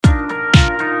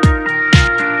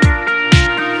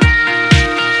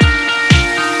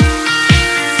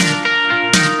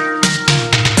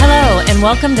and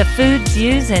welcome to Food,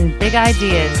 Views and Big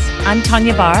Ideas. I'm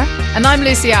Tanya Barr. And I'm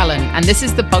Lucy Allen, and this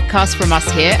is the podcast from us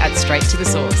here at Straight to the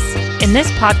Source. In this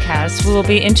podcast, we will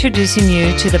be introducing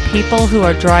you to the people who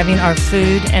are driving our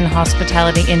food and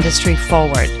hospitality industry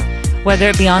forward, whether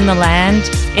it be on the land,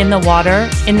 in the water,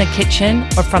 in the kitchen,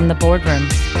 or from the boardroom.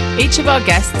 Each of our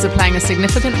guests are playing a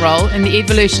significant role in the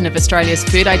evolution of Australia's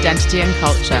food identity and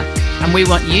culture, and we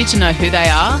want you to know who they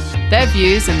are, their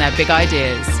views and their big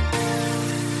ideas.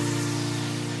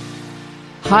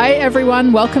 Hi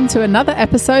everyone, welcome to another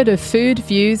episode of Food,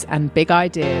 Views and Big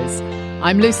Ideas.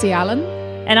 I'm Lucy Allen.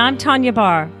 And I'm Tanya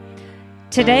Barr.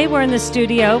 Today we're in the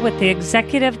studio with the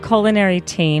executive culinary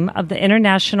team of the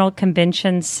International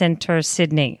Convention Centre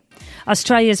Sydney,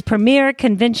 Australia's premier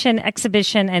convention,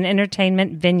 exhibition and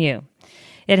entertainment venue.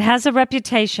 It has a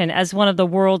reputation as one of the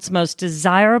world's most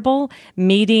desirable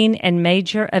meeting and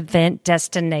major event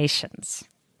destinations.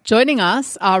 Joining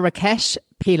us are Rakesh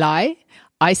Pillai,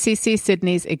 ICC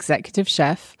Sydney's executive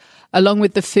chef, along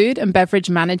with the food and beverage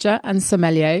manager and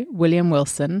sommelier, William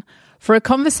Wilson, for a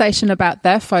conversation about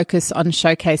their focus on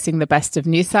showcasing the best of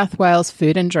New South Wales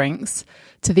food and drinks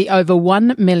to the over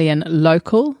 1 million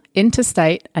local,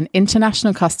 interstate and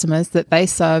international customers that they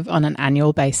serve on an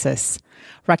annual basis.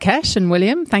 Rakesh and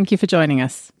William, thank you for joining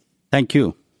us. Thank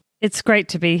you. It's great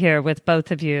to be here with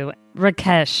both of you.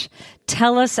 Rakesh,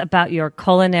 tell us about your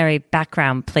culinary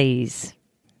background, please.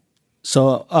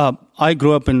 So I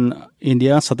grew up in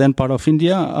India, southern part of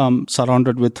India,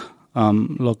 surrounded with a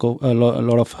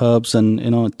lot of herbs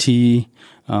and tea,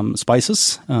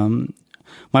 spices.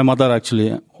 My mother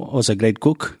actually was a great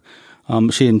cook.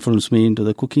 She influenced me into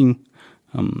the cooking.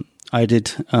 I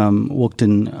did worked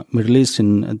in Middle East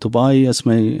in Dubai as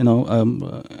my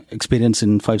experience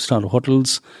in 5-star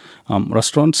hotels,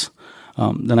 restaurants.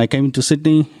 Then I came to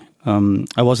Sydney.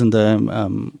 I was in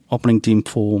the opening team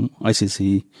for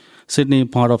ICC Sydney,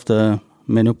 part of the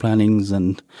menu plannings,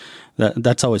 and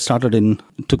that's how I started.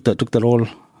 Took the role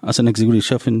as an executive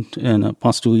chef in the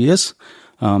past 2 years.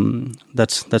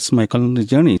 That's my culinary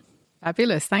journey.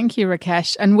 Fabulous. Thank you,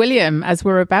 Rakesh. And William, as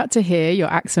we're about to hear, your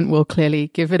accent will clearly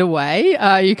give it away.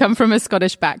 You come from a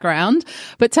Scottish background,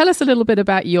 but tell us a little bit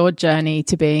about your journey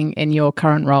to being in your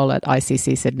current role at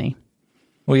ICC Sydney.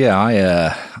 Well,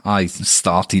 yeah, I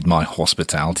started my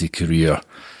hospitality career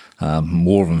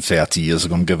more than 30 years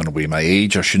ago. I'm giving away my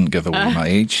age. I shouldn't give away my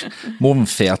age. More than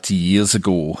 30 years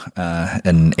ago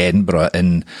in Edinburgh,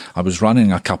 and I was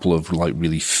running a couple of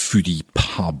really foodie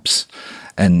pubs,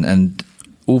 and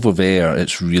over there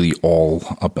it's really all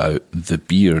about the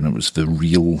beer, and it was the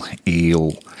real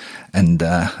ale, and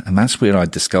that's where I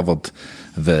discovered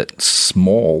that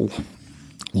small,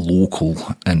 local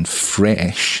and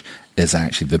fresh is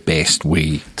actually the best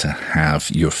way to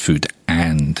have your food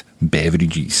and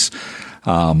beverages.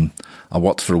 I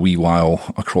worked for a wee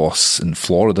while across in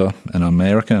Florida in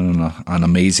America in an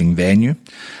amazing venue,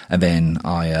 and then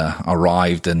I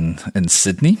arrived in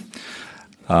Sydney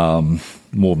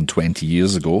more than 20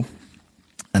 years ago,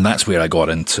 and that's where I got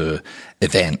into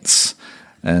events,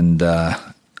 and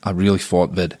I really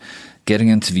thought that getting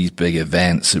into these big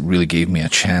events, it really gave me a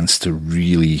chance to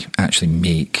really actually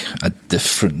make a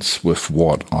difference with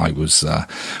what I was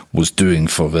doing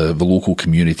for the local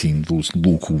community in those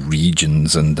local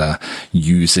regions, and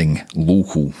using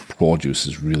local produce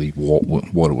is really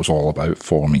what it was all about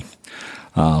for me.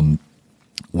 When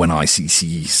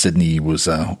ICC Sydney was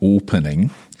opening,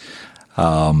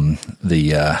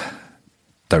 the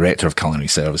Director of Culinary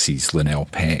Services, Lynelle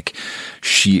Peck,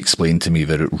 she explained to me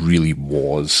that it really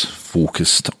was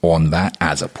focused on that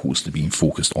as opposed to being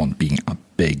focused on being a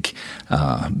big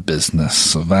business.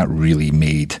 So that really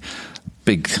made a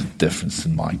big difference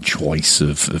in my choice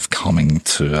of coming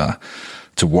to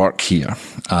work here.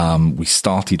 We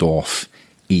started off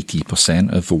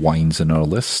 80% of the wines in our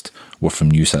list were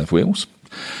from New South Wales.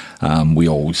 We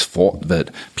always thought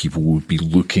that people would be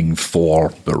looking for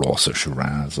Barossa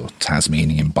Shiraz or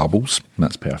Tasmanian bubbles.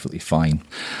 That's perfectly fine.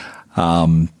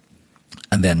 And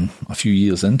then a few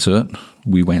years into it,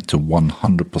 we went to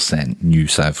 100% New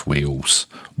South Wales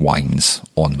wines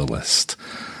on the list.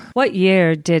 What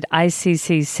year did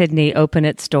ICC Sydney open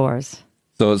its doors?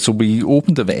 So we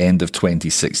opened at the end of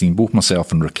 2016. Both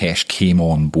myself and Rakesh came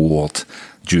on board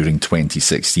during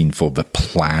 2016 for the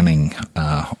planning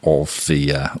of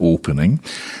the opening.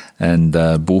 And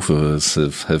both of us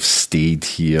have stayed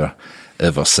here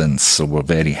ever since. So we're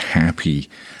very happy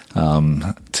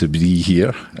to be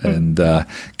here and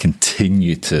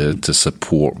continue to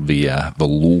support the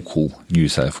local New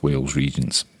South Wales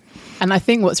regions. And I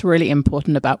think what's really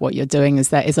important about what you're doing is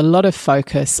there is a lot of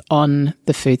focus on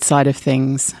the food side of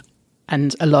things,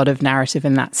 and a lot of narrative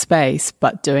in that space,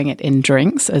 but doing it in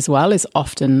drinks as well is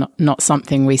often not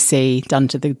something we see done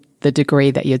to the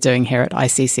degree that you're doing here at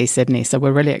ICC Sydney. So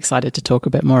we're really excited to talk a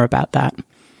bit more about that.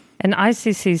 And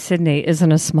ICC Sydney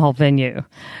isn't a small venue.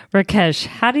 Rakesh,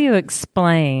 how do you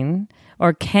explain,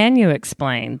 or can you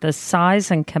explain, the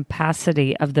size and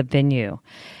capacity of the venue?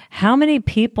 How many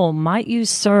people might you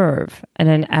serve in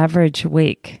an average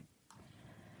week?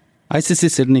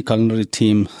 ICC Sydney culinary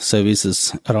team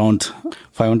services around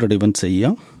 500 events a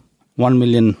year, 1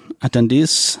 million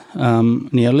attendees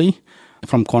nearly,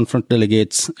 from conference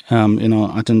delegates,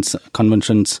 attends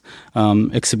conventions,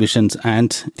 exhibitions,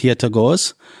 and theatre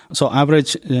goers. So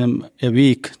average a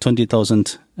week,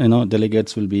 20,000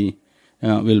 delegates will be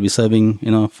serving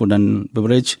food and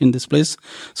beverage in this place.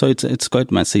 So it's quite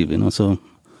massive. So.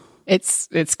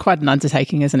 It's quite an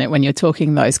undertaking, isn't it, when you're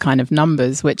talking those kind of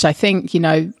numbers, which I think,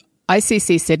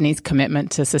 ICC Sydney's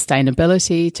commitment to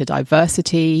sustainability, to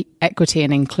diversity, equity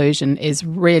and inclusion is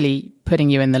really putting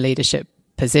you in the leadership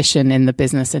position in the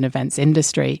business and events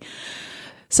industry.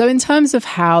 So in terms of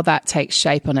how that takes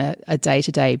shape on a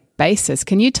day-to-day basis,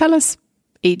 can you tell us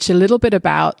each a little bit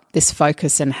about this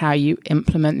focus and how you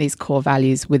implement these core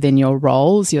values within your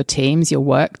roles, your teams, your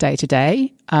work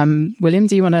day-to-day? William,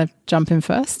 do you want to jump in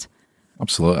first?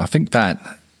 Absolutely. I think that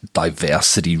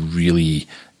diversity really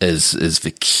is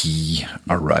the key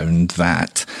around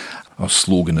that. Our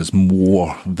slogan is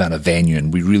more than a venue,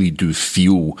 and we really do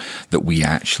feel that we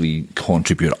actually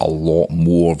contribute a lot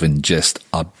more than just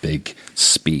a big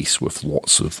space with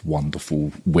lots of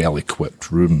wonderful,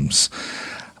 well-equipped rooms.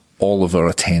 All of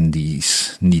our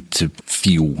attendees need to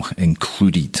feel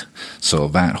included. So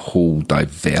that whole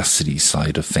diversity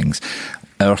side of things.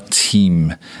 Our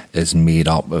team is made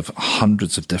up of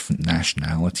hundreds of different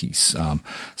nationalities.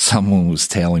 Someone was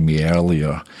telling me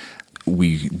earlier,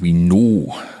 we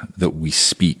know that we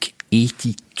speak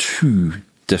 82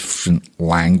 different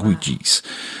languages,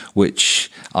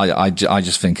 which I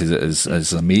just think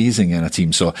is amazing in a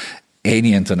team. So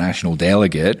any international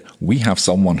delegate, we have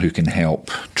someone who can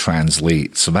help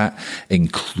translate. So that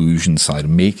inclusion side,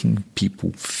 making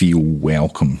people feel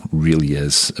welcome, really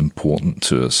is important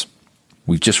to us.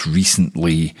 We've just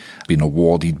recently been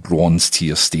awarded bronze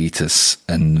tier status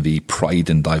in the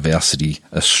Pride and Diversity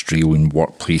Australian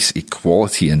Workplace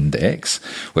Equality Index,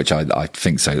 which I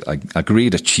think is a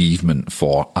great achievement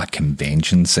for a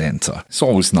convention centre. It's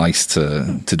always nice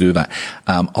to do that.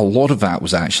 A lot of that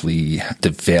was actually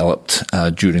developed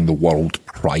during the World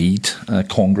Pride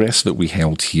Congress that we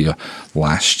held here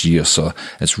last year. So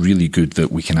it's really good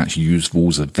that we can actually use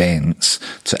those events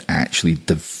to actually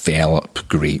develop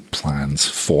great plans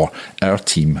for our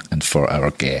team and for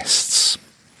our guests.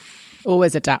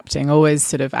 Always adapting, always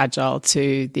sort of agile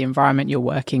to the environment you're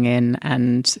working in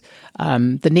and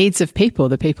the needs of people,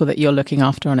 the people that you're looking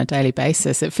after on a daily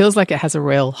basis. It feels like it has a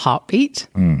real heartbeat.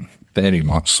 Very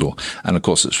much so. And of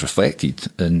course, it's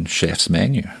reflected in Chef's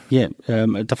menu. Yeah,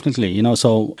 definitely.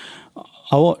 So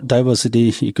our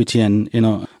diversity, equity, and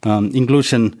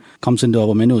inclusion comes into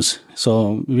our menus.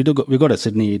 So we got a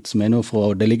Sydney Eats menu for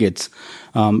our delegates,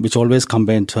 which always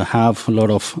combine to have a lot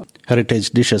of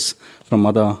heritage dishes from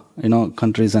other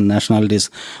countries and nationalities.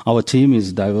 Our team is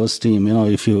a diverse team.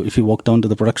 If you walk down to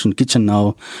the production kitchen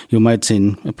now, you might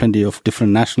see plenty of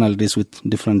different nationalities with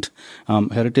different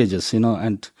heritages.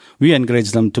 And we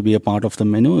encourage them to be a part of the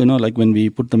menu. Like when we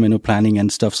put the menu planning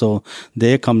and stuff, so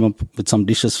they come up with some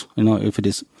dishes. If it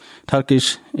is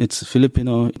Turkish, it's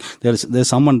Filipino. There's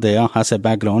someone there has a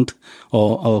background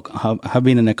or have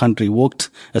been in a country, worked,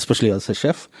 especially as a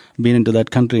chef, been into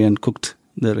that country and cooked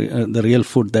the real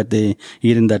food that they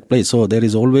eat in that place. So there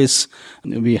is always,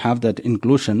 we have that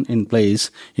inclusion in place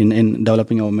in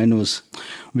developing our menus.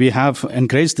 We have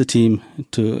encouraged the team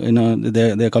to,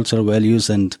 their cultural values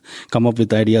and come up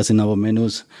with ideas in our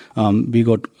menus. We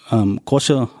got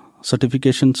kosher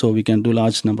certification, so we can do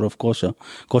large number of kosher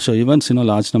events,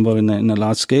 large number in a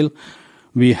large scale.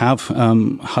 We have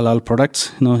halal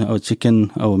products, our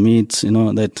chicken, our meats,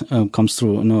 that comes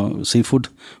through, seafood,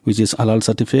 which is halal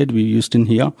certified. We used in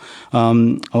here.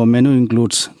 Our menu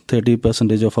includes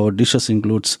 30% of our dishes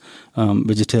includes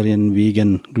vegetarian,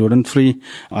 vegan, gluten-free,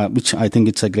 which I think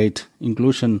it's a great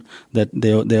inclusion that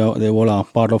they all are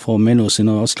part of our menus,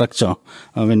 our structure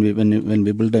when we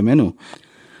build a menu.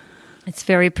 It's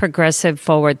very progressive,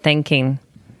 forward thinking.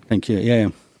 Thank you.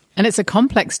 Yeah. And it's a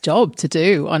complex job to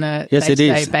do on a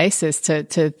day-to-day basis,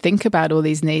 to think about all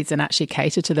these needs and actually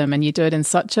cater to them. And you do it in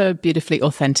such a beautifully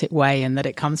authentic way, and that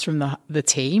it comes from the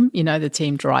team, the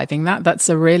team driving that. That's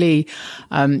a really,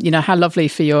 how lovely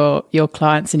for your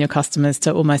clients and your customers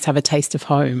to almost have a taste of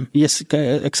home. Yes,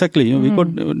 exactly. We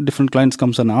got different clients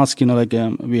comes and ask,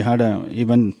 we had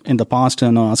even in the past,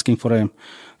 asking for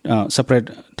a separate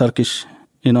Turkish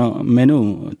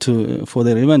menu for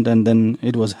their event, and then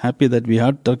it was happy that we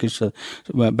had Turkish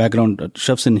background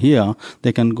chefs in here.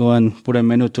 They can go and put a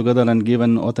menu together and give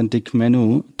an authentic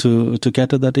menu to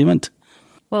cater that event.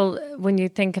 Well, when you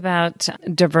think about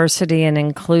diversity and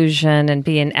inclusion and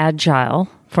being agile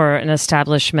for an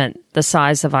establishment the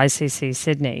size of ICC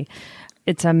Sydney,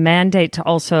 it's a mandate to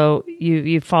also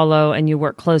you follow and you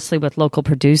work closely with local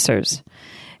producers,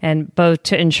 and both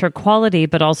to ensure quality,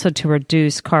 but also to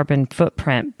reduce carbon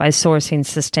footprint by sourcing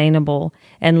sustainable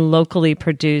and locally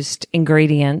produced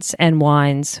ingredients and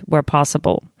wines where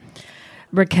possible.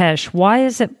 Rakesh, why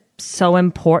is it so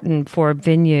important for a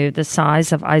venue the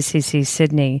size of ICC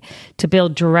Sydney to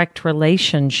build direct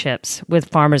relationships with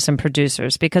farmers and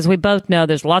producers? Because we both know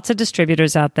there's lots of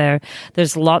distributors out there.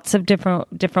 There's lots of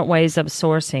different ways of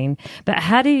sourcing. But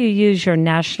how do you use your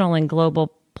national and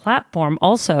global platform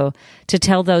also to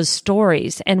tell those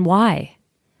stories, and why?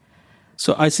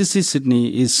 So ICC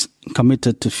Sydney is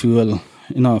committed to fueling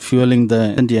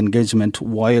the engagement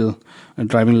while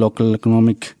driving local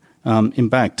economic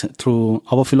impact through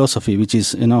our philosophy, which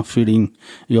is feeding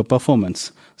your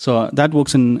performance. So that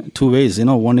works in two ways.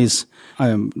 One is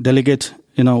delegate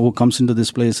who comes into this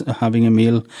place having a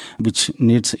meal which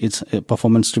needs its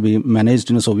performance to be managed.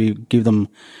 So we give them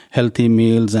healthy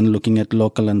meals and looking at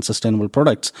local and sustainable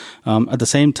products. At the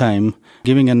same time,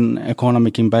 giving an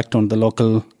economic impact on the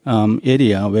local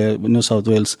area where New South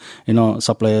Wales,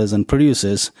 suppliers and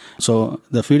producers. So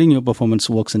the feeding your performance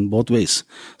works in both ways.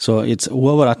 So it's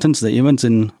whoever attends the events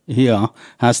in here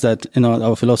has that,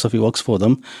 our philosophy works for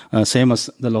them. Same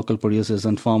as the local producers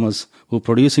and farmers who are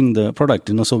producing the product,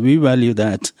 so we value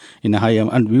that in a high,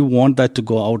 and we want that to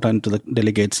go out and to the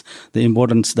delegates, the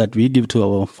importance that we give to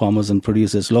our farmers and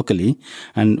producers locally.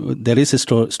 And there is a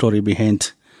story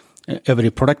behind every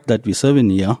product that we serve in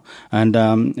here, and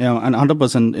and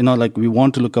 100%, we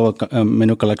want to look at our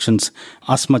menu collections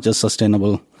as much as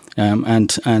sustainable and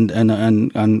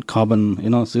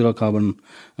carbon, zero carbon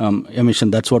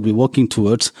emission. That's what we're working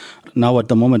towards. Now at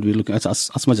the moment we look at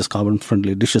as much as carbon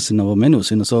friendly dishes in our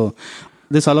menus. So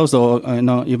this allows the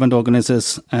event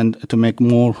organizers and to make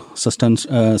more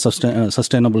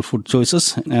sustainable food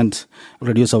choices and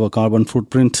reduce our carbon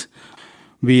footprint.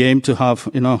 We aim to have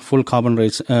full carbon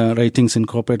ratings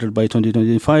incorporated by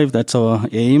 2025. That's our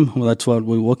aim. That's what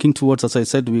we're working towards. As I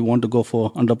said, we want to go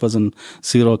for 100%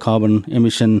 zero carbon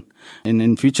emission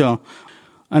in future.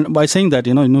 And by saying that,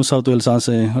 New South Wales has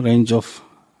a range of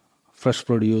fresh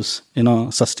produce,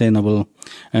 sustainable,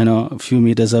 a few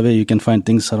meters away you can find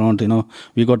things around,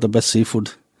 we got the best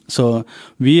seafood. So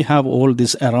we have all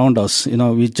this around us.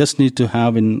 We just need to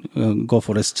go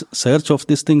for a search of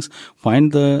these things,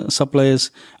 find the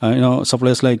suppliers.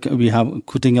 Suppliers like we have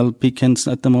Cootingal pecans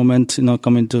at the moment.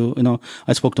 Coming to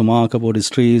I spoke to Mark about his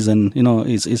trees and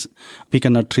his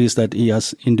pecan nut trees that he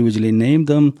has individually named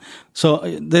them. So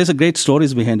there's a great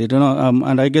stories behind it.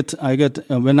 And I get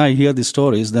when I hear these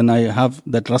stories, then I have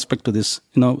that respect to this.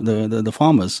 The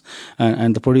farmers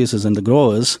and the producers and the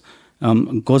growers.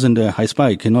 Goes into a high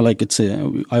spike,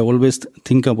 I always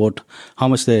think about how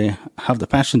much they have the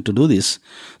passion to do this.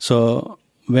 So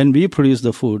when we produce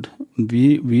the food,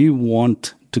 we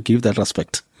want to give that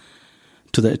respect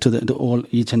to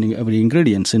each and every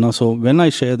ingredients, So when I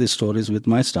share these stories with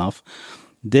my staff,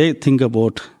 they think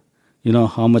about,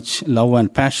 how much love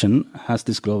and passion has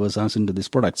this growers has into these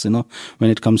products, when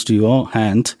it comes to your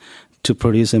hand to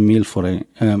produce a meal for a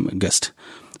guest.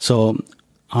 So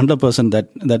 100%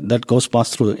 that goes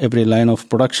past through every line of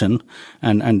production,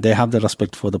 and they have the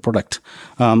respect for the product.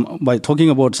 By talking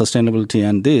about sustainability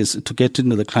and this, to get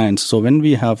into the clients, so when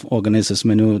we have organizers,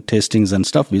 menu tastings and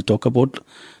stuff, we talk about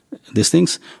these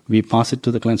things, we pass it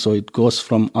to the clients. So it goes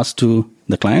from us to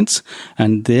the clients,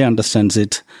 and they understands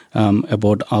it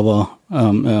about our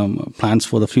plans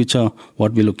for the future,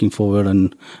 what we're looking forward,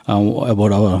 and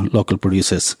about our local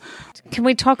producers. Can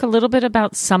we talk a little bit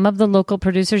about some of the local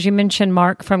producers? You mentioned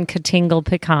Mark from Cootingal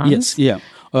Pecans. Yes, yeah.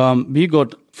 We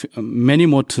got many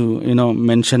more to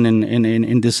mention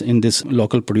in this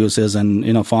local producers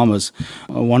and farmers.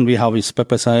 One we have is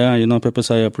Pepasaya.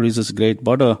 Pepasaya produces great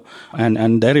butter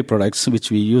and dairy products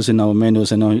which we use in our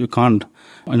menus. You can't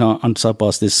answer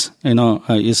surpass this,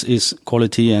 is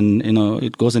quality, and,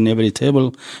 it goes in every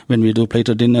table when we do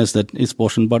plated dinners. That is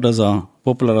portion butters are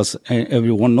popular, as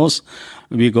everyone knows.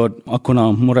 We got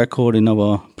Akuna Muraco in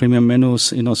our premium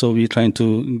menus, so we're trying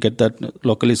to get that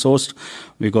locally sourced.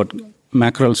 We got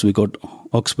mackerels, we got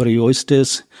Hawkesbury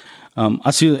oysters.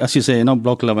 As you say,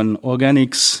 Block 11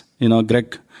 Organics,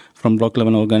 Greg from Block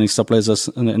 11 Organics supplies us,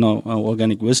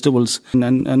 organic vegetables,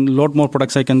 and a lot more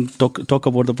products. I can talk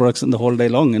about the products in the whole day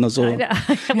long, so.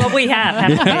 Well, we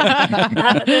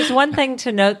have. There's one thing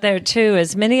to note there too,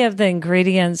 is many of the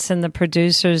ingredients and the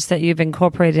producers that you've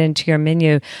incorporated into your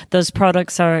menu, those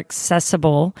products are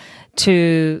accessible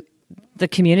to the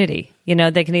community.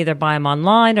 They can either buy them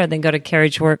online, or they can go to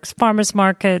Carriage Works farmers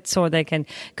markets, or they can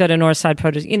go to Northside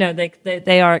Produce.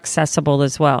 They are accessible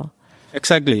as well.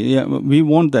 Exactly. Yeah, we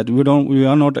want that. We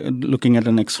are not looking at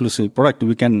an exclusive product.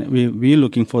 We're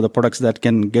looking for the products that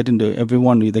can get into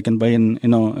everyone. They can buy in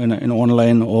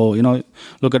online, or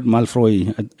look at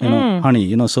Malfroy,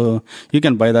 honey. So you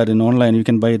can buy that in online. You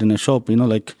can buy it in a shop.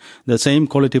 Like the same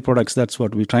quality products. That's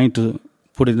what we're trying to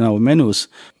put it in our menus.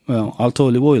 Alto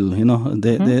olive oil.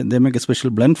 They make a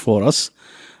special blend for us.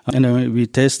 We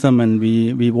taste them, and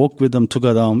we work with them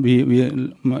together.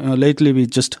 Lately we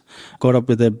just got up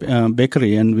with a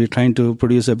bakery, and we're trying to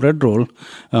produce a bread roll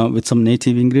with some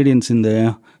native ingredients in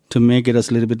there to make it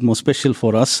a little bit more special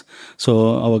for us.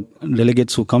 So our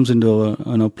delegates who comes into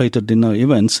our plated dinner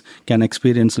events can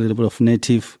experience a little bit of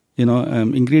native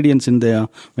ingredients in there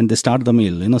when they start the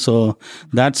meal. So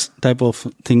that's type of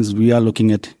things we are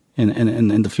looking at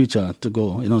in the future to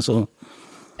go. So.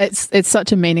 It's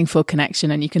such a meaningful connection,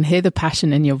 and you can hear the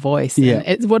passion in your voice. Yeah. And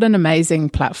it's what an amazing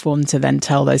platform to then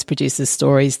tell those producers'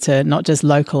 stories to not just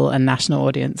local and national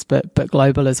audience, but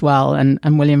global as well.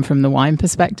 And William, from the wine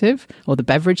perspective or the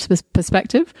beverage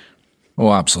perspective?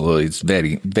 Oh, absolutely. It's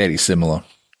very, very similar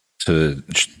to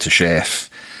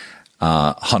Chef.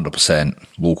 100%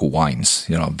 local wines,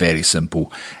 very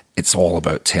simple. It's all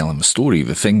about telling the story.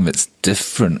 The thing that's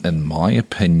different, in my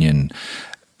opinion,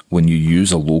 when you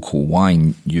use a local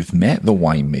wine, you've met the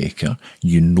winemaker,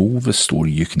 you know the story,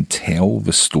 you can tell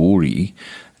the story.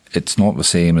 It's not the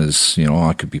same as,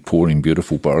 I could be pouring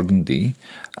beautiful Burgundy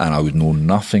and I would know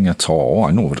nothing at all.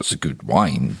 I know that it's a good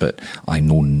wine, but I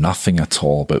know nothing at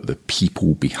all about the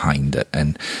people behind it.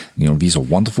 And, these are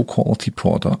wonderful quality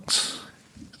products,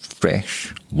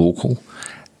 fresh, local,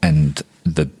 and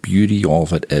the beauty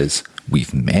of it is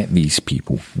we've met these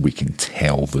people, we can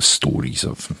tell the stories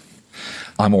of them.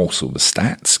 I'm also the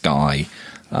stats guy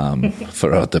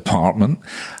for our department.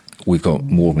 We've got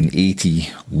more than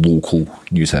 80 local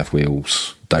New South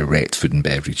Wales direct food and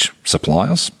beverage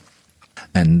suppliers.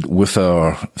 And with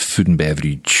our food and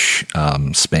beverage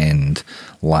spend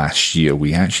last year,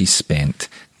 we actually spent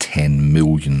 $10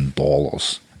 million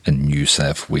in New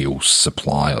South Wales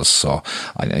suppliers. So,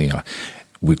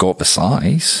 we got the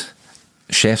size.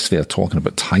 Chefs there talking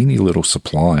about tiny little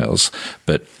suppliers,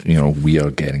 but, we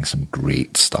are getting some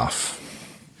great stuff.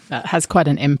 That has quite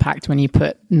an impact when you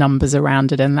put numbers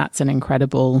around it, and that's an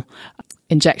incredible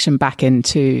injection back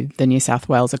into the New South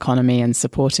Wales economy and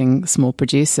supporting small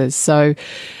producers. So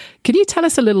could you tell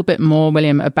us a little bit more,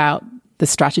 William, about the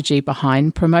strategy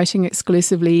behind promoting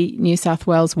exclusively New South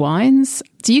Wales wines?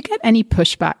 Do you get any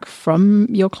pushback from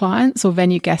your clients or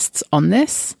venue guests on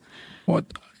this? What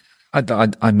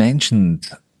I mentioned,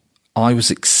 I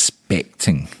was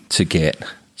expecting to get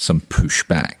some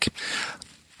pushback.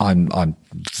 I'm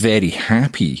very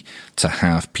happy to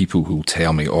have people who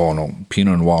tell me, oh no,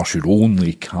 Pinot Noir should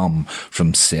only come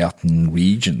from certain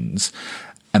regions.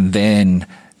 And then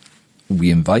we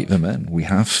invite them in. We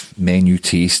have menu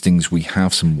tastings. We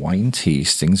have some wine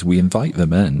tastings. We invite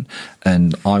them in,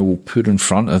 and I will put in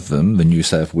front of them the New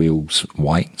South Wales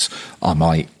wines. I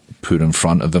might put in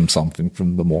front of them something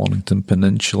from the Mornington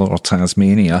Peninsula or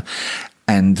Tasmania,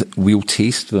 and we'll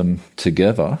taste them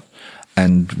together,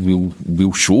 and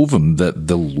we'll show them that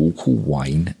the local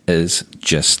wine is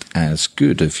just as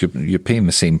good. If you're paying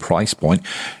the same price point,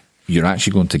 you're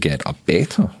actually going to get a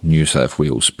better New South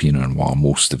Wales Pinot Noir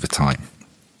most of the time.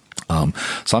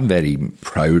 So I'm very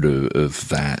proud of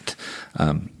that.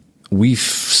 We've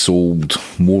sold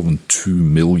more than 2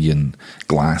 million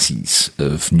glasses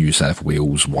of New South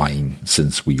Wales wine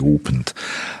since we opened.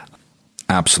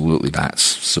 Absolutely, that's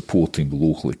supporting the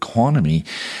local economy.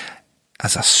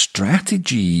 As a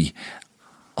strategy,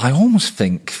 I almost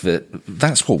think that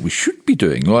that's what we should be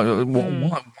doing.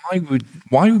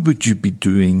 Why would you be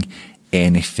doing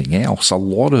anything else?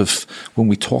 When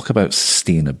we talk about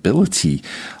sustainability,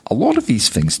 a lot of these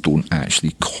things don't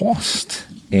actually cost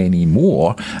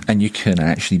anymore, and you can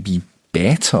actually be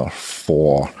better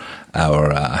for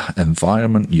our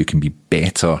environment, you can be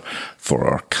better for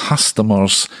our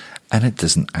customers, and it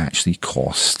doesn't actually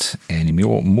cost any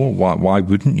more. Why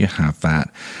wouldn't you have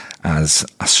that as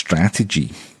a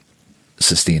strategy?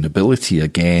 Sustainability,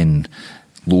 again,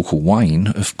 local wine,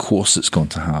 of course it's going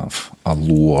to have a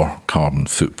lower carbon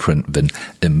footprint than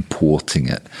importing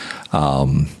it.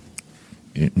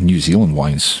 New Zealand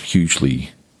wine's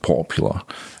hugely popular.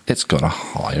 It's got a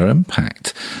higher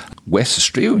impact. West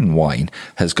Australian wine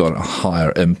has got a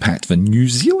higher impact than New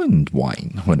Zealand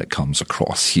wine when it comes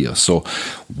across here. So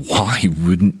why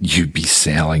wouldn't you be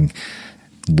selling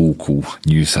local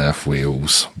New South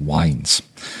Wales wines?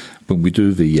 When we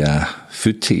do the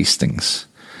food tastings,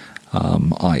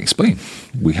 I explain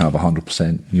we have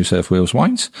 100% New South Wales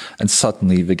wines, and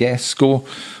suddenly the guests go,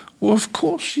 well, of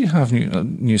course you have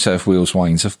New South Wales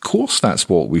wines. Of course that's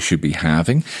what we should be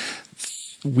having.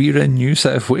 We're in New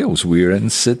South Wales. We're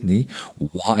in Sydney.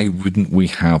 Why wouldn't we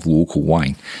have local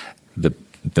wine?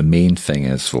 The main thing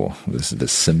is, though, the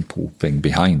simple thing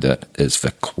behind it is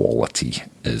the quality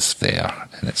is there.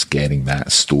 And it's getting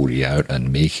that story out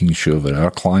and making sure that our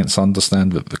clients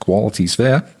understand that the quality's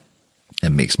there.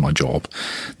 It makes my job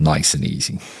nice and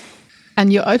easy.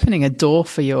 And you're opening a door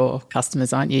for your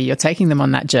customers, aren't you? You're taking them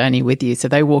on that journey with you, so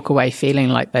they walk away feeling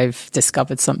like they've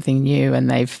discovered something new,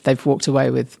 and they've walked away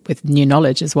with new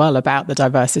knowledge as well about the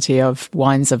diversity of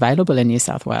wines available in New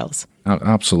South Wales.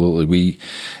 Absolutely.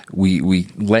 We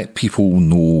let people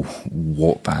know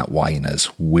what that wine is,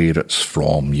 where it's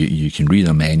from. You can read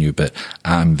a menu, but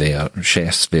I'm there,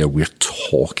 chefs there, we're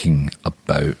talking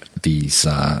about these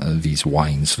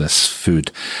wines, this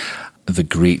food. The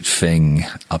great thing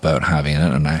about having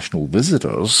international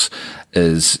visitors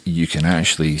is you can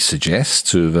actually suggest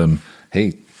to them,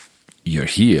 hey, you're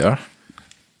here,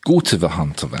 go to the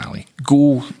Hunter Valley,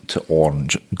 go to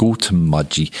Orange, go to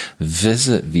Mudgee,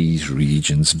 visit these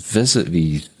regions, visit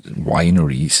these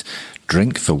wineries,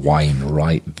 drink the wine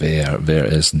right there. There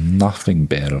is nothing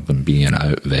better than being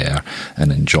out there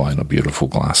and enjoying a beautiful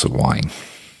glass of wine.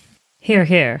 Hear,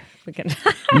 hear. We can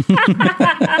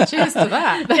Cheers to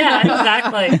that. Yeah,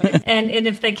 exactly. And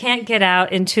if they can't get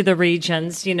out into the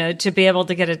regions, to be able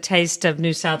to get a taste of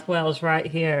New South Wales right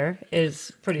here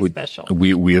is pretty special.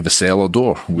 We're the cellar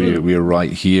door. We're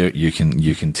right here. You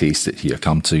can taste it here.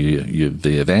 Come to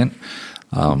the event.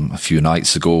 A few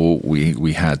nights ago,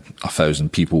 we had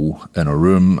 1,000 people in a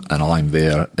room, and I'm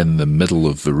there in the middle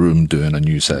of the room doing a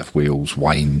New South Wales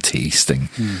wine tasting.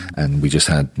 And we just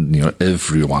had,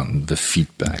 everyone, the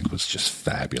feedback was just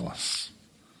fabulous.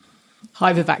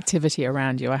 Hive of activity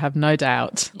around you, I have no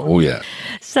doubt. Oh, yeah.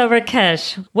 So,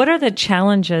 Rakesh, what are the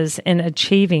challenges in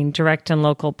achieving direct and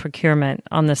local procurement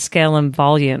on the scale and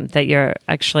volume that you're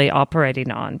actually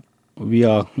operating on? We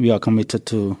are committed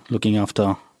to looking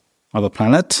after our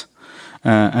planet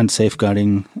and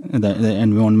safeguarding the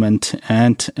environment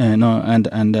and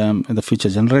the future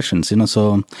generations.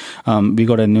 So we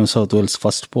got a New South Wales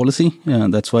First policy.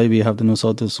 That's why we have the New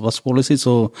South Wales First policy.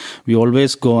 So we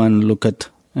always go and look at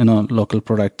local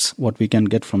products, what we can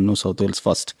get from New South Wales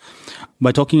first.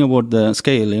 By talking about the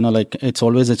scale, it's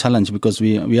always a challenge because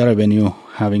we are a venue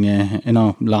having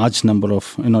a large number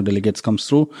of delegates comes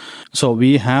through. So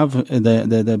we have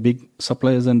the big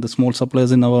suppliers and the small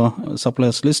suppliers in our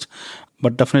suppliers list.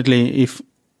 But definitely, if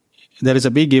there is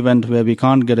a big event where we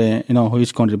can't get a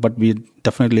huge quantity, but we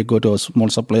definitely go to our small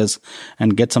suppliers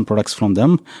and get some products from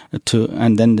them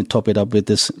and then top it up with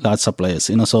this large suppliers.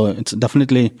 So it's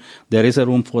definitely there is a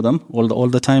room for them all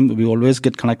the time. We always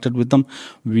get connected with them.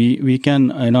 We can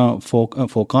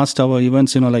forecast our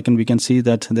events. And we can see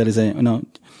that there is a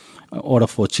order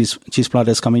for cheese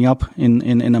platters coming up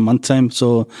in a month time,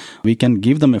 so we can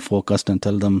give them a forecast and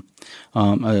tell them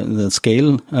the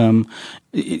scale.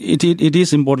 It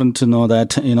is important to know that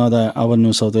that our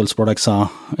New South Wales products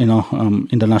are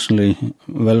internationally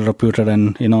well reputed,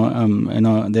 and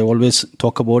they always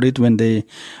talk about it when they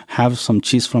have some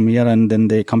cheese from here, and then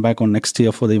they come back on next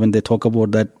year for the event. They talk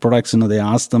about that products. They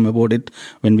ask them about it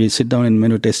when we sit down in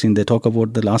menu tasting. They talk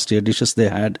about the last year dishes they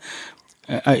had.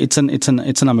 It's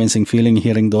an amazing feeling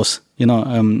hearing those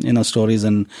stories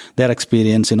and their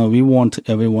experience. We want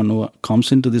everyone who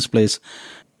comes into this place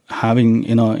having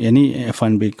any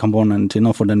F&B component,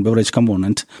 food and beverage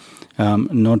component,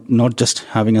 not just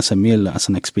having as a meal as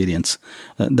an experience.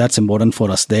 That's important for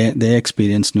us. They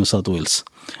experience New South Wales.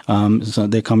 So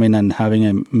they come in and having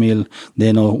a meal.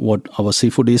 They know what our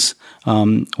seafood is,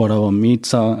 what our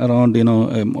meats are around.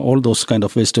 All those kind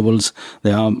of vegetables.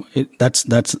 That's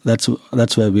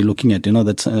where we're looking at.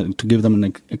 That's to give them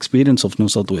an experience of New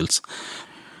South Wales.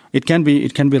 It can be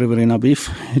Riverina beef.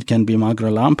 It can be Magra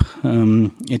lamb.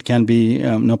 It can be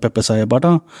pepper saya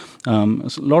butter. A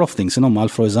lot of things.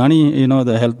 Malfroy honey.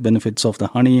 The health benefits of the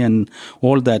honey and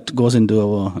all that goes into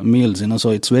our meals.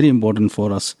 So it's very important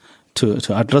for us to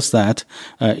address that.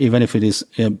 Even if it is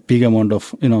a big amount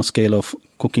of scale of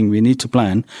cooking we need to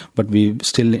plan, but we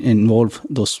still involve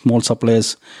those small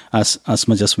suppliers as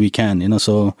much as we can.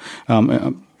 So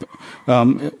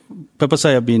pepper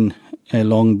saya been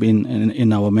long been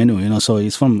in our menu, so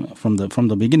it's from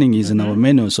the beginning is in our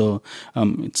menu. So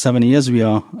it's 7 years we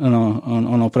are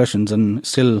on operations, and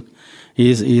still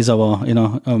he's our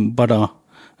butter.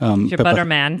 Your butter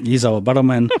man. He's our butter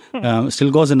man.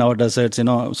 Still goes in our desserts,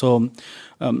 So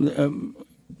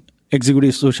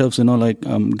executive sous chefs, like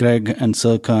Greg and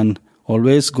Serkan,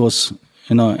 always goes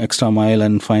extra mile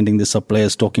and finding the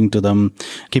suppliers, talking to them,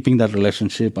 keeping that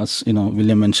relationship, as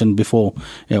William mentioned before,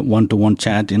 one-to-one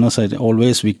chat. So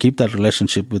always we keep that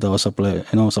relationship with our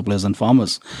suppliers and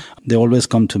farmers. They always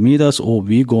come to meet us, or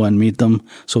we go and meet them.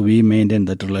 So we maintain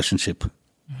that relationship.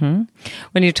 Mm-hmm.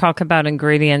 When you talk about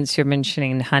ingredients, you're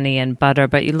mentioning honey and butter,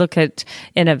 but you look at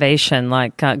innovation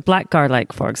like black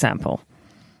garlic, for example.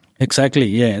 Exactly.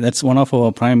 Yeah, that's one of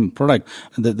our prime product.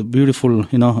 The beautiful,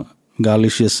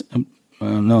 garlicious.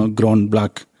 Grown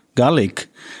black garlic,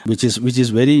 which is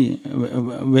very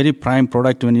very prime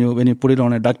product when you put it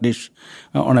on a duck dish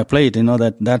on a plate.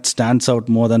 That stands out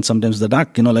more than sometimes the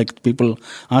duck. Like people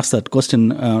ask that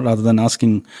question rather than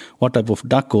asking what type of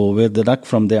duck or where the duck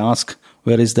from. They ask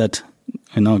where is that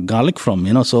garlic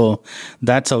from. So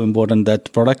that's how important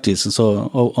that product is.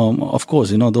 So of course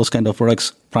those kind of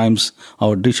products primes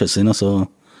our dishes.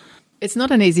 So. It's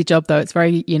not an easy job, though. It's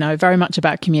very, very much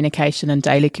about communication and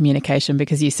daily communication,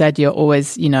 because you said you're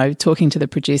always, talking to the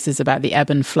producers about the ebb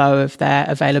and flow of their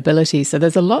availability. So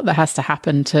there's a lot that has to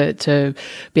happen to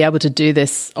be able to do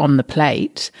this on the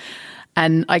plate.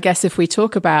 And I guess if we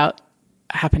talk about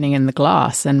happening in the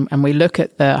glass and we look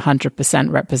at the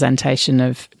 100% representation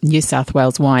of New South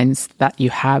Wales wines that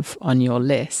you have on your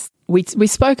list, we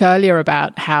spoke earlier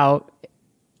about how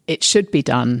it should be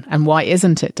done and why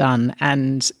isn't it done,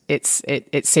 and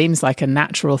it seems like a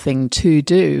natural thing to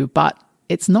do, but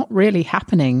it's not really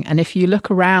happening. And if you look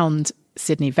around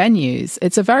Sydney venues,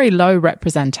 it's a very low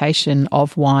representation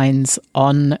of wines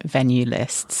on venue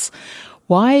lists.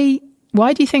 Why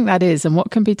do you think that is, and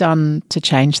what can be done to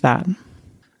change that?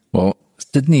 Well,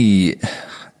 Sydney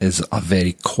is a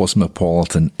very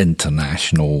cosmopolitan,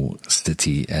 international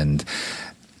city, and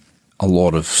a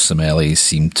lot of sommeliers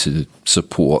seem to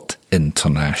support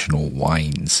international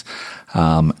wines.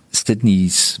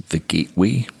 Sydney's the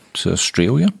gateway to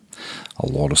Australia. A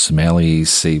lot of sommeliers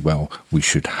say, well, we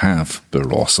should have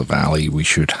Barossa Valley, we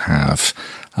should have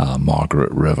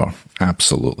Margaret River.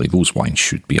 Absolutely, those wines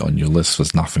should be on your list.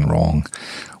 There's nothing wrong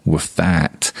with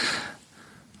that.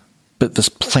 But there's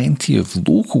plenty of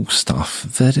local stuff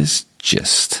that is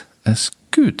just as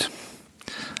good.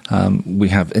 We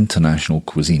have international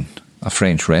cuisine. A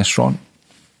French restaurant,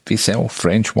 they sell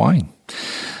French wine.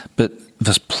 But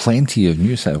there's plenty of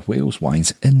New South Wales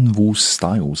wines in those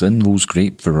styles, in those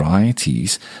grape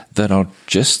varieties that are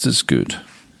just as good.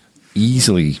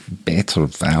 Easily better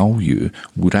value,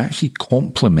 would actually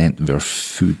complement their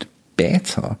food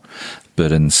better,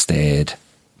 but instead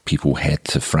people head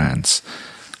to France.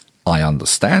 I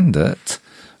understand it,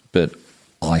 but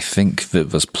I think that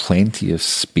there's plenty of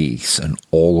space in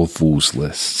all of those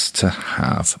lists to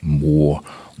have more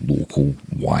local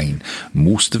wine.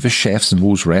 Most of the chefs in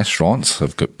those restaurants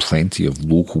have got plenty of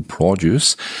local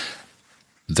produce.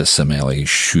 The sommelier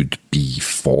should be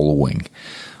following.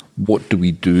 What do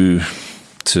we do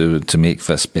to make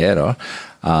this better?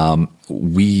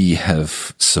 We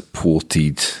have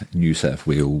supported New South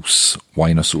Wales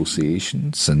Wine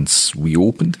Association since we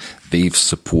opened. They've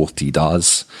supported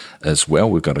us as well.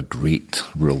 We've got a great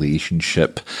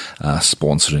relationship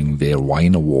sponsoring their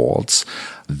wine awards.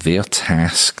 They're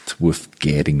tasked with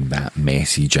getting that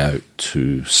message out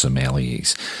to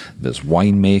sommeliers. There's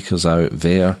winemakers out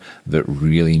there that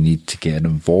really need to get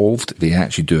involved. They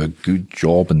actually do a good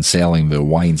job in selling their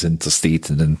wines interstate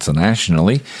and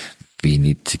internationally. They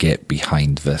need to get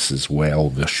behind this as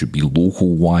well. There should be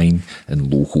local wine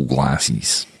in local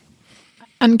glasses.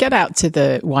 And get out to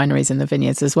the wineries and the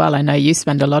vineyards as well. I know you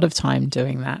spend a lot of time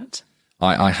doing that.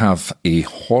 I have a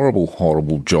horrible,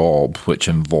 horrible job which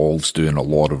involves doing a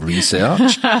lot of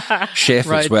research. Chef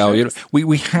Right, as well. trips.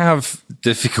 We have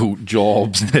difficult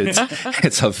jobs.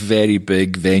 It's a very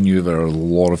big venue. There are a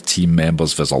lot of team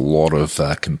members. There's a lot of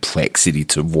complexity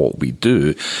to what we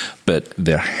do. But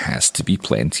there has to be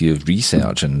plenty of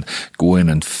research and going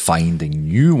and finding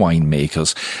new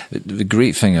winemakers. The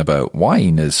great thing about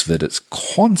wine is that it's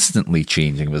constantly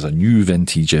changing. There's a new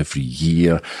vintage every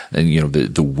year. And,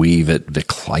 the way that the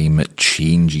climate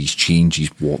changes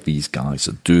what these guys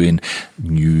are doing.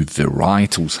 New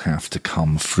varietals have to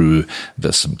come through.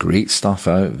 There's some great stuff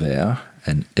out there.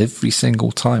 And every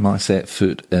single time I set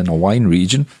foot in a wine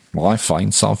region, I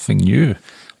find something new.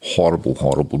 Horrible,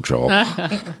 horrible job.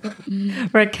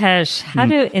 Rakesh, how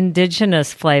do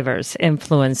indigenous flavors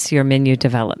influence your menu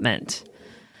development?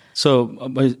 So,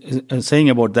 by saying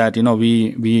about that,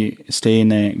 we stay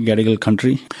in a Gadigal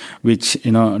country, which,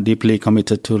 deeply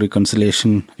committed to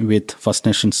reconciliation with First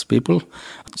Nations people.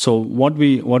 So what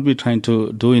we're trying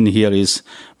to do in here is,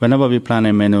 whenever we plan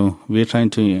a menu, we're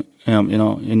trying to,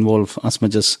 involve as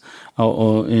much as,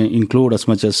 or include as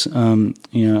much as,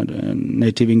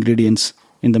 native ingredients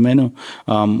in the menu,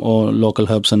 or local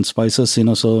herbs and spices,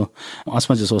 so as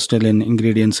much as Australian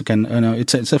ingredients can,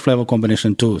 it's a flavor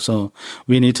combination too. So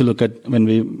we need to look at, when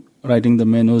we writing the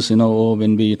menus, or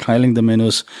when we trialing the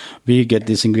menus, we get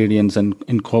these ingredients and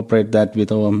incorporate that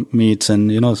with our meats,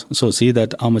 and so see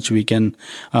that how much we can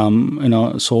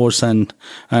source and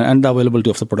the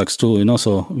availability of the products too.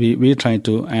 So we try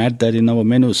to add that in our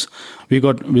menus. We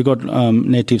got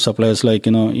native suppliers like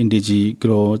Indigi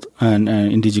Grow and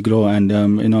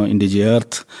Indigi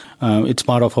Earth. It's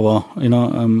part of our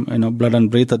blood and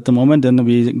breath at the moment. Then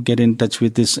we get in touch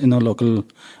with this local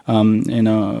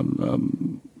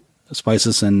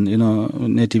spices and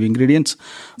native ingredients.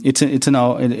 It's a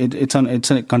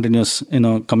continuous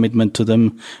commitment to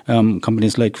them.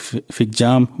 Companies like Fig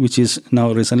Jam, which is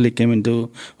now recently came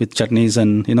into with chutneys,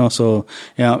 and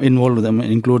involve them,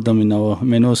 include them in our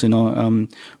menus. When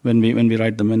we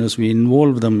write the menus, we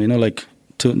involve them.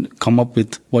 To come up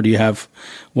with what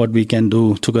we can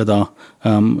do together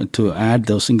to add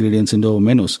those ingredients into our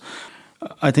menus.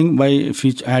 I think by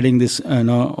adding this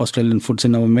Australian foods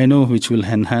in our menu, which will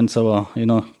enhance our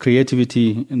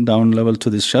creativity down level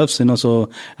to these chefs, so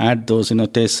add those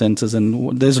taste senses,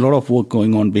 and there's a lot of work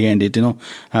going on behind it,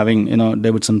 having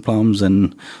Davidson plums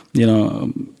and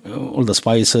all the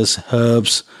spices,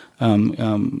 herbs,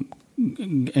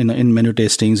 in menu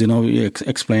tastings, we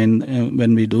explain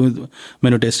when we do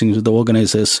menu tastings with the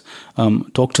organizers,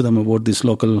 talk to them about these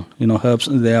local, herbs.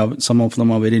 Some of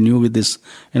them are very new with this,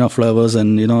 flavors,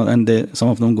 and some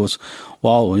of them goes,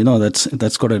 wow,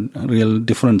 that's got a real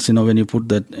difference, when you put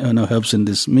that herbs in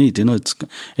this meat,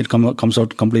 it comes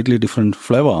out completely different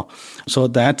flavor. So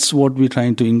that's what we're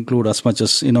trying to include as much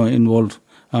as involve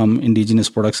indigenous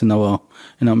products in our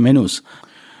menus.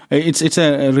 It's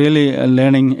a really a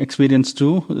learning experience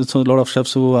too. So a lot of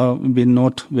chefs who have been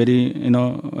not very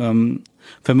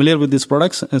familiar with these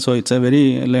products, and so it's a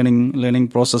very learning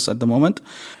process at the moment.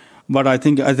 But I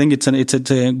think it's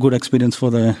a good experience for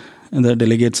the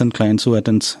delegates and clients who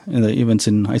attend the events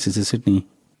in ICC Sydney.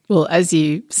 Well, as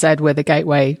you said, we're the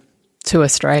gateway to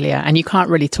Australia, and you can't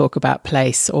really talk about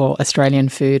place or Australian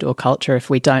food or culture if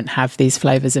we don't have these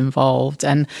flavours involved.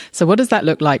 And so what does that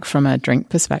look like from a drink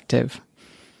perspective?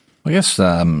 I guess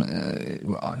I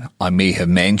may have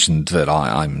mentioned that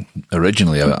I'm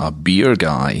originally a beer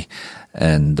guy,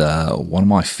 and one of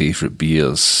my favourite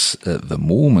beers at the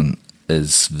moment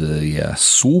is the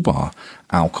sober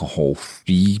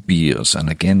alcohol-free beers, and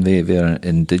again they're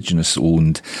indigenous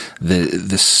owned.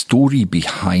 The story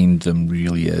behind them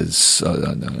really is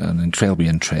an incredibly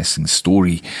interesting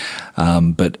story,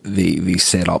 but they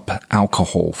set up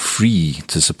alcohol-free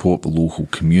to support the local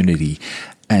community.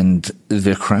 And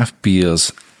their craft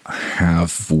beers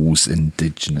have those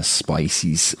indigenous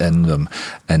spices in them,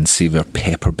 and say their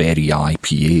Pepperberry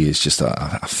IPA is just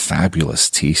a fabulous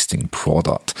tasting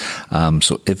product.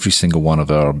 So every single one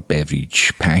of our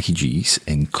beverage packages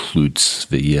includes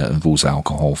those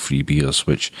alcohol-free beers,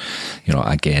 which,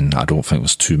 again, I don't think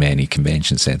there's too many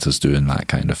convention centres doing that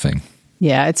kind of thing.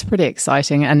 Yeah, it's pretty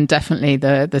exciting, and definitely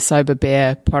the sober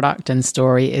beer product and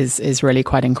story is really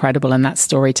quite incredible, and that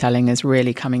storytelling is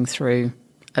really coming through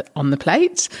on the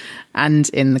plate and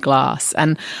in the glass.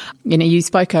 And you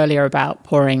spoke earlier about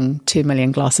pouring 2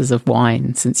 million glasses of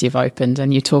wine since you've opened,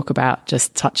 and you talk about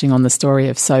just touching on the story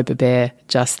of sober beer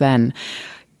just then.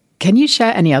 Can you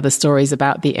share any other stories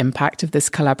about the impact of this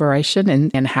collaboration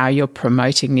and how you're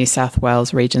promoting New South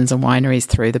Wales regions and wineries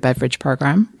through the beverage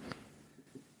program?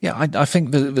 Yeah, I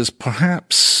think that there's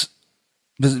perhaps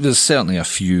There's certainly a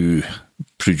few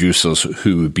producers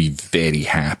who would be very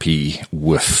happy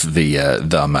with the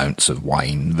amounts of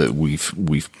wine that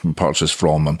we've purchased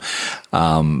from them.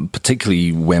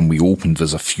 Particularly when we opened,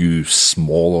 there's a few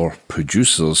smaller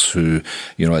producers who,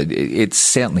 it's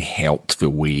certainly helped the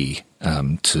way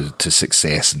to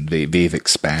success, and they've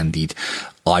expanded.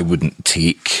 I wouldn't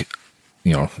take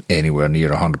anywhere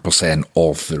near 100%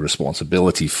 of the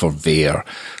responsibility for their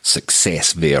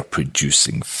success. They're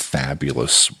producing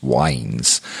fabulous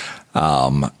wines.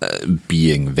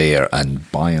 Being there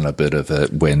and buying a bit of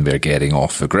it when they're getting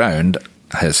off the ground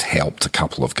has helped a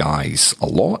couple of guys a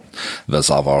lot.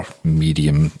 There's other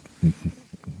medium,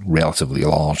 relatively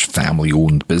large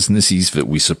family-owned businesses that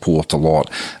we support a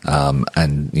lot.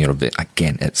 And,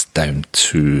 again, it's down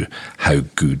to how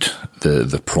good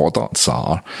the products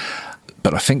are.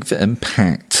 But I think the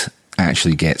impact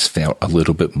actually gets felt a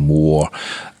little bit more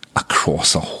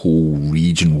across a whole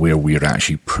region, where we're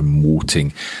actually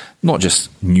promoting not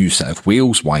just New South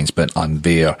Wales wines, but I'm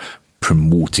there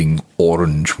promoting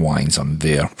orange wines. I'm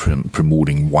there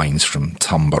promoting wines from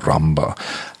Tumbarumba.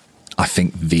 I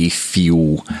think they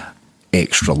feel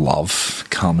extra love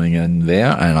coming in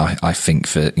there. And I think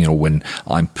that, when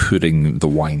I'm putting the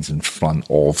wines in front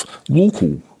of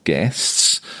local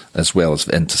guests, as well as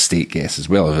interstate guests, as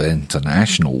well as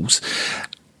internationals,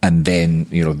 and then,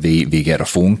 they get a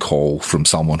phone call from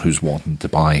someone who's wanting to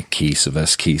buy a case of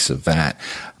this, case of that,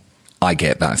 I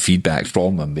get that feedback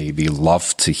from them. They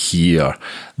love to hear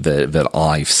that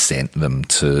I've sent them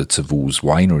to those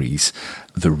wineries.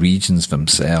 The regions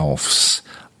themselves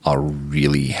are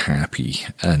really happy,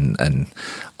 and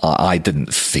I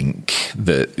didn't think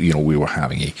that we were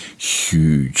having a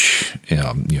huge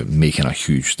making a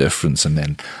huge difference. And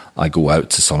then I go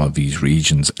out to some of these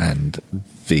regions, and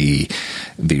they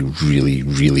really,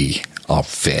 really are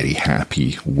very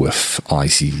happy with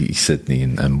ICC Sydney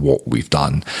and what we've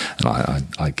done. And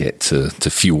I get to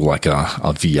feel like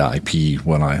a VIP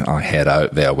when I head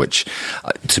out there, which,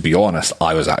 to be honest,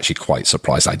 I was actually quite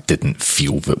surprised. I didn't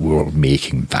feel that we were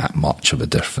making that much of a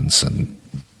difference, and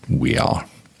we are.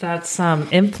 That's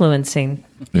influencing.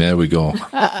 There we go.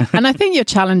 And I think you're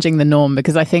challenging the norm,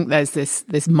 because I think there's this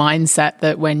mindset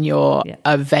that when you're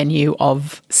a venue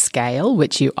of scale,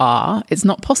 which you are, it's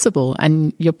not possible,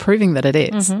 and you're proving that it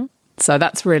is. Mm-hmm. So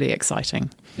that's really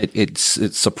exciting. It's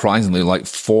surprisingly, like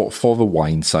for the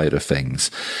wine side of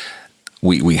things,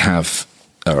 we have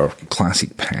our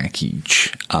classic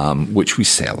package, which we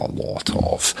sell a lot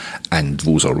of, and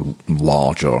those are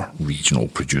larger regional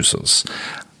producers.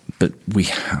 But we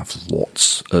have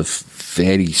lots of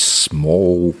very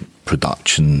small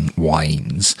production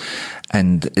wines,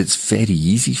 and it's very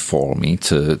easy for me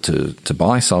to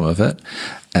buy some of it,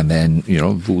 and then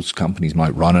those companies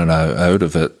might run out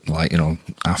of it,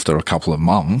 after a couple of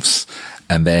months,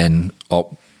 and then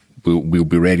we'll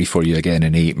be ready for you again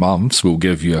in 8 months. We'll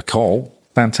give you a call.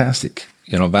 Fantastic.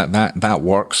 That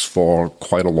works for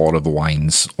quite a lot of the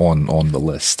wines on the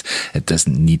list. It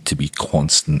doesn't need to be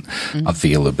constant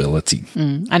availability.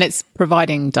 And it's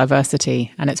providing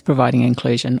diversity, and it's providing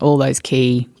inclusion, all those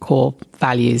key core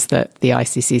values that the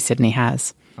ICC Sydney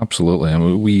has. Absolutely. I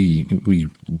mean, we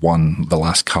won the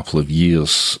last couple of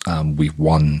years. We've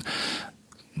won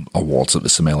awards at the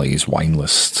Sommelier's Wine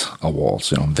List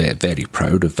Awards. I'm very, very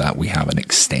proud of that. We have an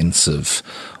extensive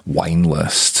wine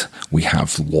list. We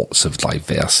have lots of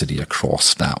diversity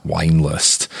across that wine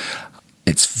list.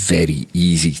 It's very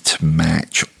easy to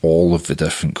match all of the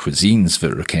different cuisines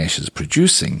that Rakesh is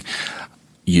producing.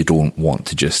 You don't want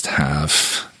to just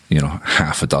have,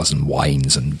 half a dozen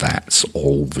wines and that's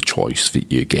all the choice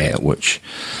that you get, which,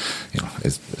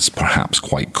 is perhaps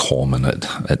quite common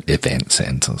at event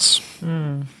centres.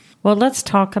 Well, let's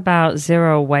talk about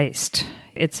zero waste.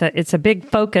 It's a big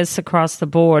focus across the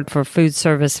board for food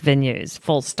service venues,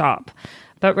 full stop.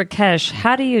 But Rakesh,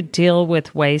 how do you deal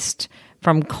with waste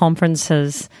from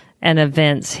conferences and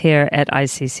events here at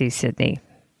ICC Sydney?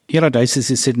 Here at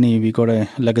ICC Sydney, we got a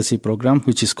legacy program,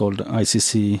 which is called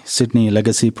ICC Sydney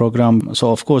Legacy Program.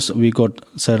 So, of course, we got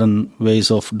certain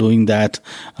ways of doing that.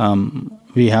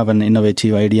 We have an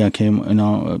innovative idea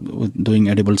with doing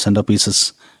edible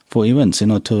centerpieces for events,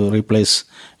 to replace,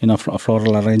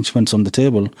 floral arrangements on the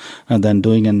table, and then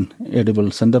doing an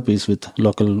edible centerpiece with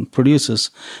local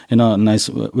producers, nice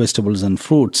vegetables and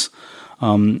fruits,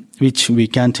 which we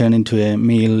can turn into a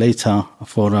meal later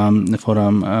for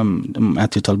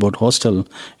Matthew Talbot Hostel,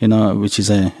 which is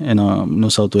a New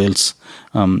South Wales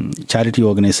charity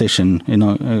organization,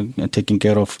 taking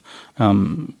care of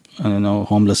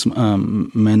homeless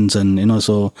men's, and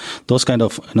so those kind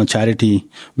of charity.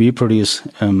 We produce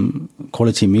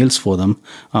quality meals for them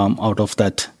out of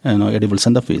that edible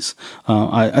centerpiece.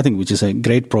 I think which is a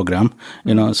great program.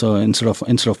 So instead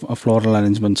of floral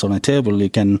arrangements on a table, you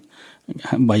can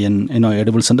buy an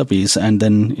edible centerpiece, and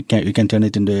then you can turn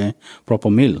it into a proper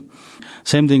meal.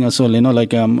 Same thing as well,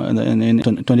 like in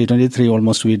 2023,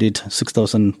 almost we did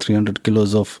 6,300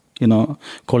 kilos of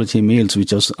quality meals,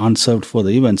 which was unserved for the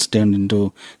events, turned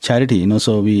into charity.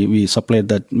 So we supplied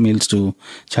that meals to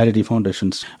charity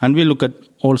foundations, and we look at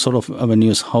all sort of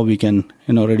avenues how we can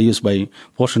reduce by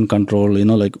portion control,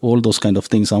 like all those kind of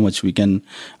things, how much we can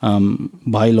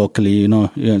buy locally,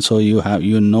 so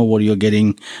you know what you're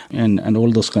getting, and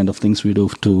all those kind of things we do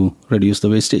to reduce the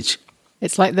wastage.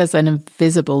 It's like there's an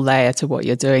invisible layer to what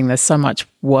you're doing. There's so much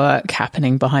work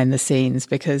happening behind the scenes,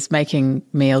 because making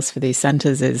meals for these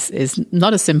centres is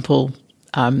not a simple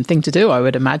thing to do. I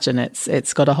would imagine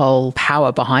it's got a whole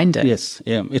power behind it. Yes,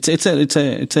 yeah,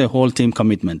 it's a whole team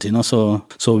commitment. So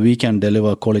we can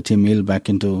deliver quality meal back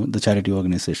into the charity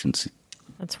organizations.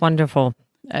 That's wonderful.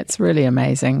 It's really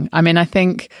amazing. I mean, I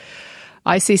think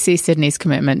ICC Sydney's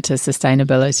commitment to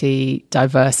sustainability,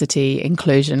 diversity,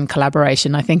 inclusion,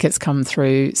 collaboration, I think it's come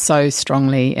through so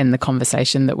strongly in the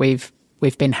conversation that we've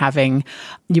been having.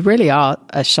 You really are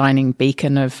a shining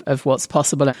beacon of what's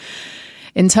possible.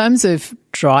 In terms of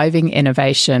driving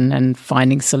innovation and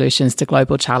finding solutions to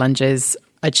global challenges,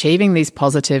 achieving these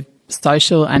positive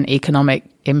social and economic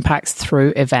impacts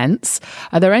through events,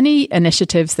 are there any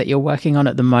initiatives that you're working on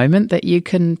at the moment that you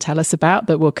can tell us about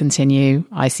that will continue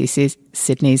ICC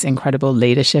Sydney's incredible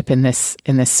leadership in this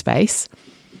space?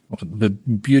 The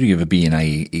beauty of it being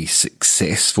a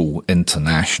successful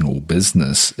international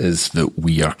business is that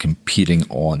we are competing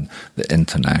on the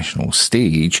international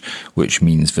stage, which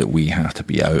means that we have to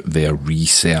be out there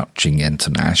researching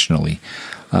internationally.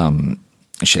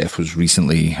 Chef was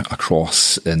recently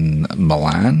across in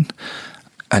Milan,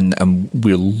 and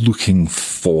we're looking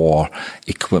for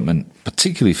equipment,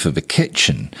 particularly for the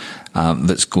kitchen,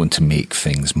 that's going to make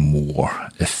things more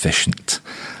efficient.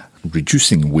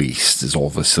 Reducing waste is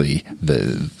obviously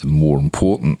the more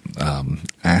important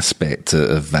aspect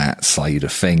of that side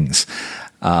of things.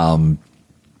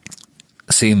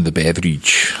 Same the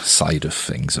beverage side of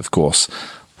things, of course.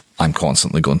 I'm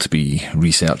constantly going to be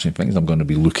researching things. I'm going to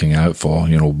be looking out for,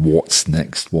 what's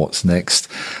next.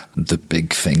 The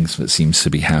big things that seems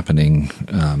to be happening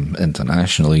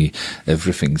internationally,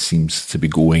 everything seems to be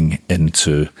going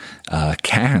into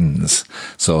cans.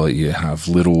 So you have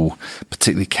little,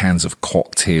 particularly cans of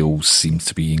cocktails seems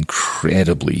to be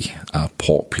incredibly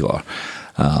popular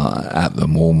at the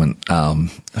moment.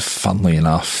 Funnily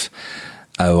enough,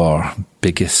 our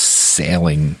biggest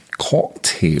selling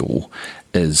cocktail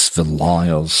is the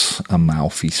Liar's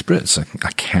Amalfi Spritz,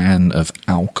 a can of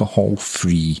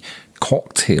alcohol-free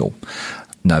cocktail.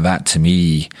 Now that to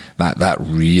me, that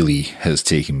really has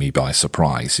taken me by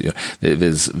surprise.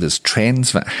 There's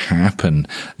trends that happen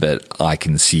that I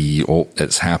can see,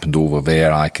 it's happened over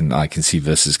there, I can see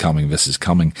this is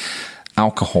coming.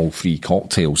 Alcohol-free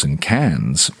cocktails in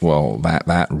cans, well,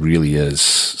 that really is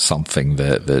something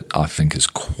that I think is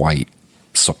quite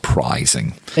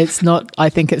surprising. I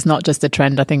think it's not just a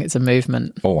trend, I think it's a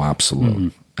movement. Oh, absolutely.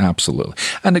 Mm-hmm. Absolutely.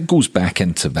 And it goes back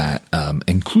into that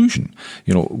inclusion.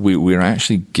 We're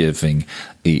actually giving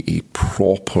a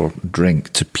proper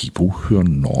drink to people who are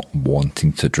not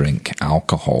wanting to drink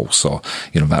alcohol. So,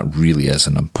 that really is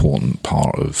an important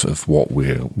part of what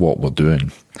we're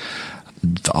doing.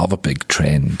 The other big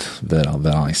trend that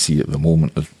I see at the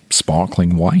moment is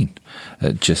sparkling wine.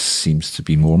 It just seems to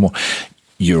be more and more.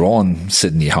 You're on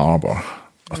Sydney Harbour.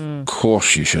 Of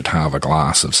course you should have a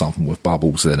glass of something with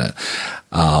bubbles in it.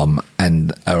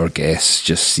 And our guests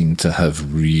just seem to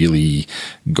have really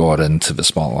got into the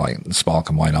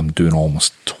sparkling wine. I'm doing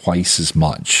almost twice as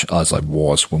much as I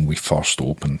was when we first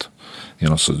opened.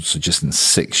 So just in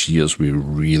 6 years, we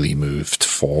really moved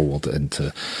forward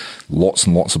into lots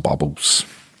and lots of bubbles.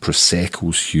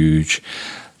 Prosecco's huge.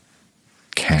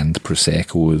 Canned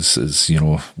Prosecco is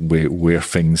where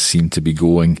things seem to be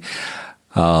going.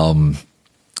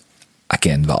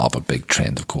 Again, the other big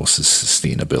trend, of course, is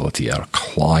sustainability. Our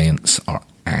clients are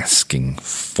asking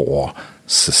for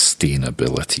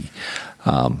sustainability.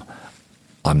 I'm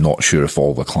not sure if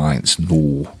all the clients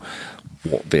know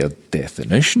what their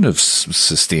definition of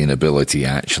sustainability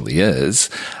actually is.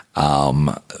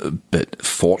 But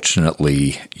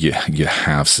fortunately, you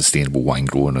have Sustainable Wine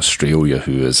Growing Australia,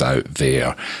 who is out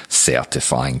there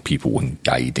certifying people and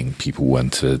guiding people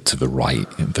into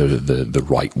the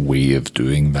right way of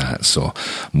doing that. So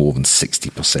more than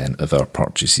 60% of our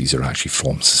purchases are actually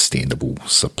from sustainable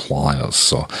suppliers.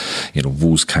 So,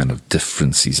 those kind of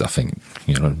differences, I think,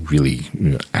 really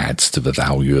adds to the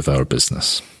value of our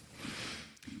business.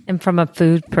 And from a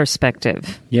food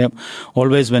perspective? Yep.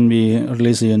 Always when we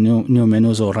release new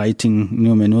menus or writing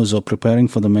new menus or preparing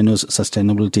for the menus,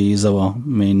 sustainability is our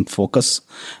main focus.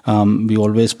 We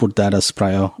always put that as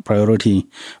priority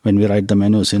when we write the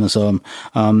menus. So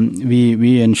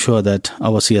we ensure that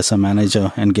our CSR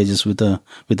manager engages with the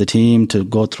team to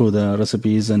go through the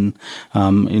recipes and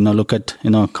look at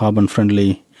carbon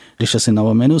friendly dishes in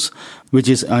our menus, which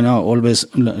is always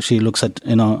she looks at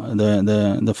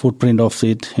the footprint of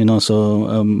it,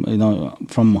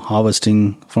 from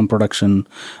harvesting, from production,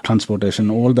 transportation,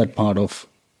 all that part of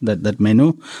that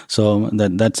menu. So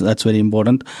that's very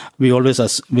important. We always,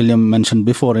 as William mentioned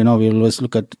before, we always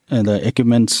look at the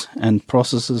equipments and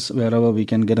processes wherever we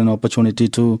can get an opportunity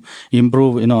to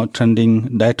improve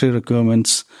trending dietary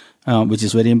requirements, which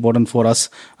is very important for us.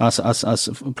 As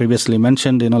previously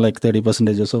mentioned, like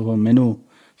 30% of our menu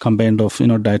combined of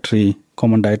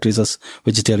common dietaries as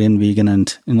vegetarian, vegan,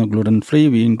 and gluten free.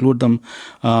 We include them.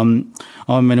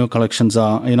 Our menu collections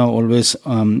are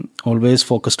always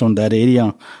focused on that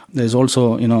area. There's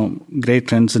also great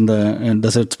trends in the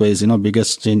dessert space.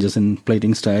 Biggest changes in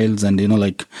plating styles and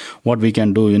like what we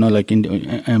can do.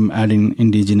 Adding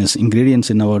indigenous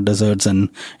ingredients in our desserts, and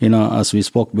as we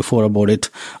spoke before about it.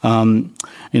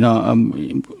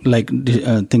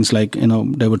 Things like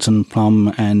Davidson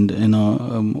plum and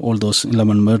all those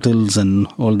lemon myrtles and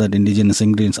all that indigenous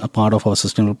ingredients are part of our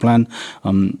sustainable plan,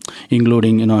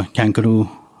 including kangaroo.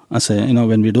 As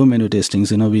when we do menu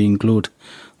tastings, we include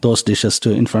those dishes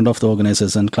in front of the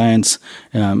organizers and clients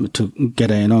to get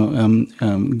a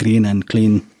green and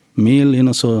clean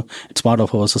meal. So it's part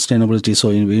of our sustainability. So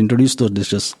we introduce those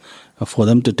dishes for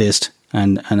them to taste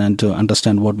and to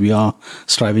understand what we are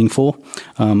striving for.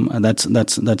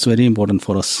 That's very important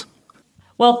for us.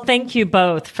 Well, thank you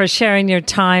both for sharing your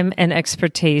time and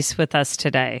expertise with us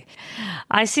today.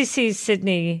 ICC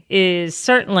Sydney is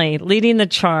certainly leading the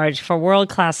charge for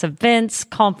world-class events,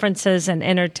 conferences, and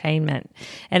entertainment.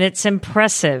 And it's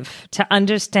impressive to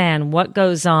understand what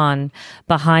goes on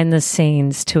behind the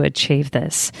scenes to achieve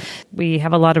this. We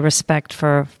have a lot of respect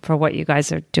for what you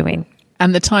guys are doing.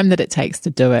 And the time that it takes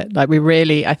to do it.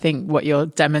 I think what you're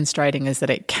demonstrating is that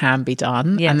it can be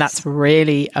done. Yes. And that's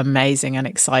really amazing and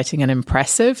exciting and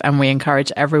impressive. And we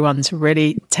encourage everyone to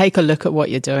really take a look at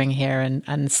what you're doing here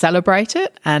and celebrate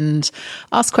it and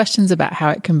ask questions about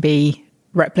how it can be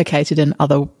replicated in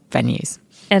other venues.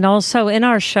 And also in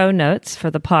our show notes for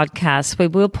the podcast, we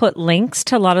will put links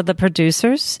to a lot of the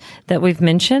producers that we've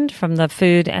mentioned from the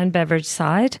food and beverage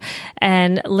side,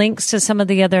 and links to some of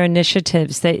the other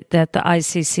initiatives that the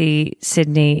ICC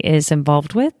Sydney is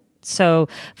involved with. So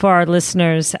for our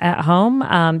listeners at home,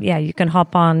 you can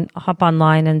hop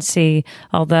online and see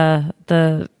all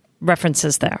the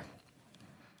references there.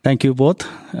 Thank you both.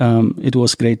 It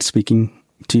was great speaking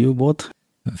to you both.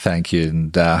 Thank you,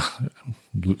 and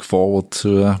look forward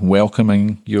to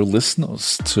welcoming your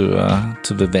listeners to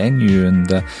the venue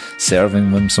and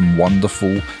serving them some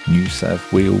wonderful New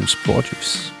South Wales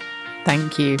produce.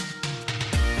 Thank you.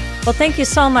 Well, thank you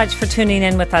so much for tuning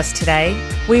in with us today.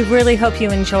 We really hope you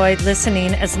enjoyed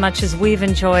listening as much as we've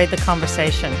enjoyed the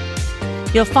conversation.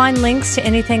 You'll find links to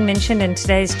anything mentioned in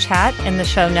today's chat in the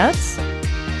show notes.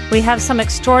 We have some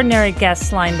extraordinary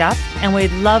guests lined up, and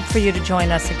we'd love for you to join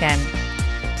us again.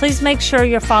 Please make sure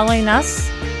you're following us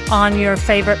on your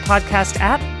favorite podcast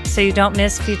app so you don't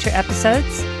miss future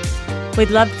episodes.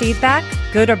 We'd love feedback,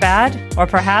 good or bad, or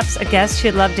perhaps a guest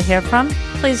you'd love to hear from.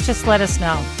 Please just let us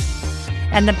know.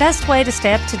 And the best way to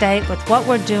stay up to date with what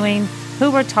we're doing, who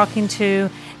we're talking to,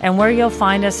 and where you'll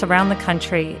find us around the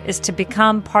country is to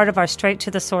become part of our Straight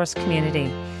to the Source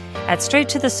community at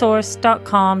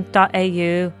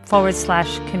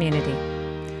straighttothesource.com.au/community.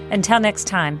 Until next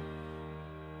time.